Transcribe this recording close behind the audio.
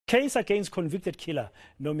Case against convicted killer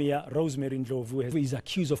Nomia Rosemary Ndlovu is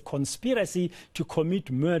accused of conspiracy to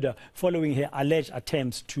commit murder following her alleged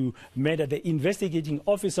attempts to murder the investigating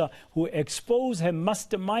officer who exposed her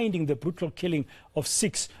masterminding the brutal killing of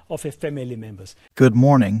 6 of her family members. Good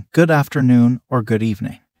morning, good afternoon, or good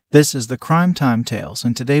evening. This is the Crime Time Tales,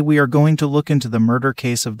 and today we are going to look into the murder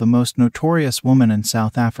case of the most notorious woman in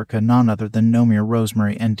South Africa, none other than Nomia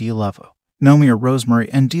Rosemary Ndlovu. Nomia Rosemary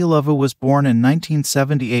Ndlovu was born in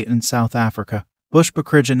 1978 in South Africa,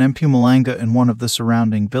 Bushbuckridge and Mpumalanga, in one of the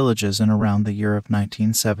surrounding villages in around the year of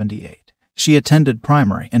 1978. She attended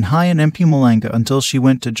primary and high in Mpumalanga until she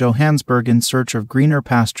went to Johannesburg in search of greener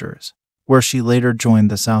pastures, where she later joined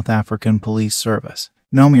the South African Police Service.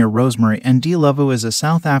 Nomia Rosemary Ndlovu is a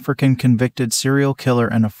South African convicted serial killer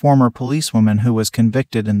and a former policewoman who was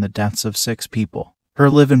convicted in the deaths of 6 people, her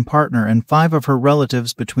live-in partner and 5 of her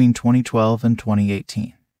relatives between 2012 and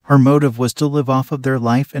 2018. Her motive was to live off of their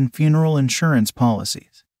life and funeral insurance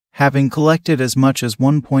policies, having collected as much as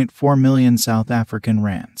 1.4 million South African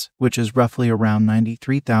rands, which is roughly around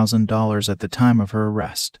 $93,000 at the time of her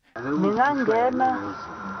arrest.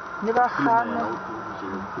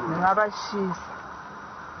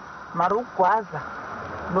 Marugwaza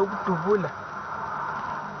nokudubula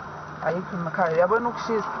ayikho emakhaya yabona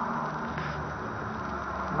ukushisa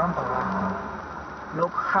number 1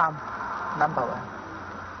 nokuhamba number 1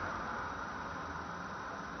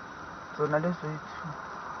 zona lezo yithi.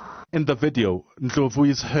 In the video, Ndlovu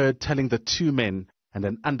is heard telling the 2 men and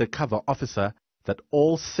an undercover officer that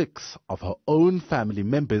all 6 of her own family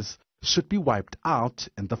members should be wiped out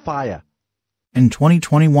in the fire. In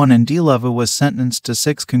 2021, Ndlovu was sentenced to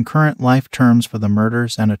 6 concurrent life terms for the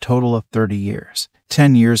murders and a total of 30 years.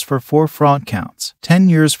 10 years for 4 fraud counts, 10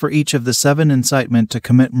 years for each of the 7 incitement to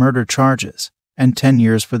commit murder charges, and 10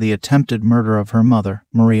 years for the attempted murder of her mother,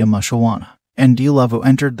 Maria Mushawana. Ndlovu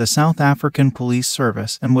entered the South African Police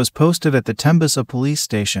Service and was posted at the Tembisa police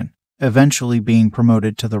station, eventually being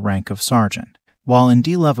promoted to the rank of sergeant. While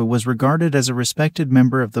Ndlovu was regarded as a respected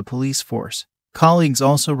member of the police force, colleagues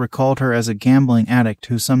also recalled her as a gambling addict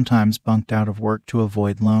who sometimes bunked out of work to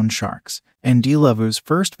avoid loan sharks. Ndlovu's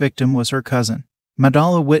first victim was her cousin,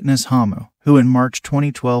 Madala Witness Hamu, who in March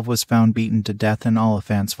 2012 was found beaten to death in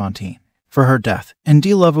Olifantsfontein. For her death,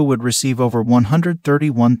 Ndlovu would receive over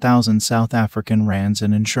 131,000 South African rands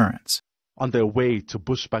in insurance. On their way to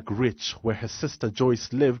Bushbuckridge, where her sister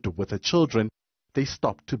Joyce lived with her children, they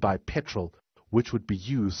stopped to buy petrol, which would be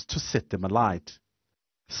used to set them alight.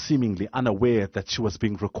 Seemingly unaware that she was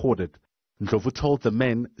being recorded, Ndlovu told the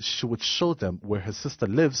men she would show them where her sister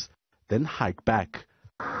lives, then hike back.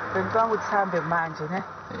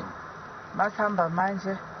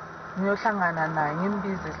 Ngiyohlangana naye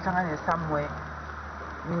ngimbize sihlangane somewhere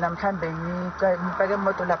mina mhlambe ngifake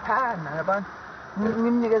imoto laphana yabona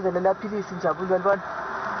ngimnikezele laphilisi njabule yabona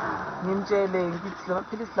ngimtshele ngithi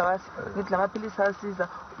lamaphilisi ngithi lamaphilisi asiza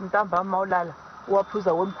ntamba mawulala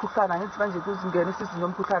uwaphuza womkhuhlana ngithi manje kuzingena isizini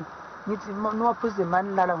yomkhuhlana ngithi niwaphuze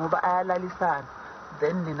mani lala ngoba ayalalisana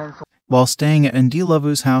then nina. While staying at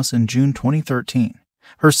Ndlovu's house in June 2013,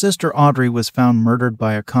 her sister Audrey was found murdered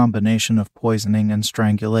by a combination of poisoning and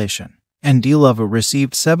strangulation. Ndlovu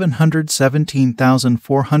received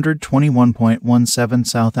 717,421.17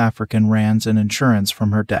 South African rands in insurance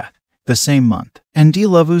from her death. The same month,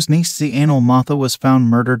 Ndlovu's niece Zianel Matha was found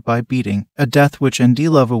murdered by beating, a death which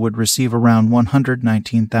Ndlovu would receive around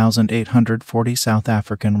 119,840 South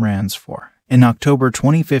African rands for. In October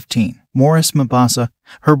 2015, Morris Mabasa,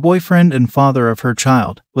 her boyfriend and father of her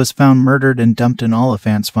child, was found murdered and dumped in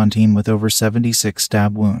Olifantsfontein with over 76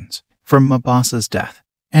 stab wounds. From Mabasa's death,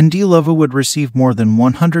 Ndlovu would receive more than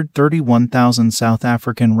 131,000 South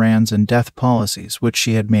African rands in death policies which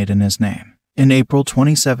she had made in his name. In April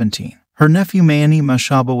 2017, her nephew Mayeni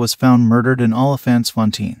Mashaba was found murdered in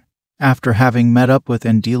Olifantsfontein, after having met up with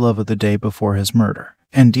Ndlovu the day before his murder.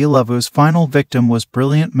 Ndlovu's final victim was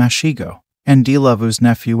Brilliant Mashigo, Ndlovu's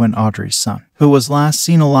nephew and Audrey's son, who was last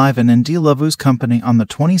seen alive in Ndlovu's company on the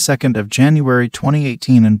 22nd of January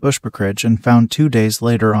 2018 in Bushbuckridge and found 2 days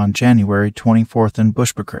later on January 24th in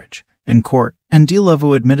Bushbuckridge. In court,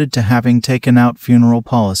 Ndlovu admitted to having taken out funeral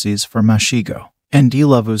policies for Mashigo.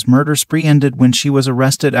 Ndlovu's murder spree ended when she was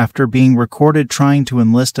arrested after being recorded trying to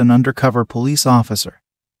enlist an undercover police officer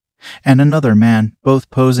and another man, both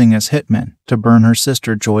posing as hitmen, to burn her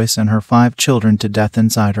sister Joyce and her 5 children to death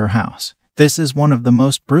inside her house. This is one of the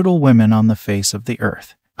most brutal women on the face of the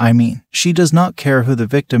earth. I mean, she does not care who the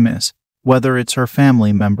victim is, whether it's her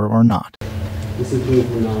family member or not. This is proof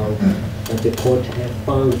now that the court has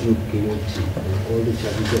found you guilty of all the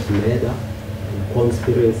charges of murder and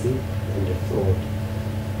conspiracy and fraud.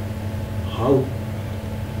 How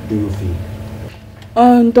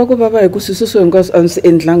uyofika. Ni twa ku vava hi ku swilo hinkwaswo a ni swi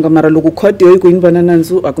endlanga mara loko court yi ku yi ni vona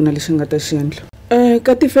nandzu a ku na lexi nga ta xi endla.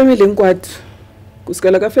 Ka tifamily hinkwato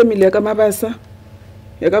kusukela ka family ya ka Mabasa,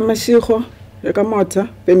 ya ka Mashego, ya ka Mota,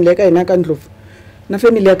 family ya ka hina ka Ndlovu na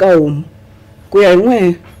family ya ka Homu ku ya hi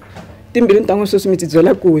n'we timbirhi ta n'we sweswi mi ti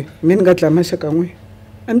byela ku mi ni nga dlaya maxaka n'we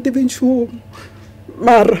a ni tivi nchumu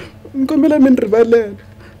mara ni kombela mi ni rivalela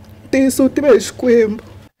tiso tiva hi Xikwembu.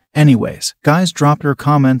 Anyways, guys, drop your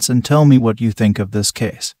comments and tell me what you think of this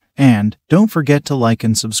case. And don't forget to like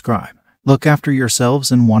and subscribe. Look after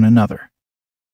yourselves and one another.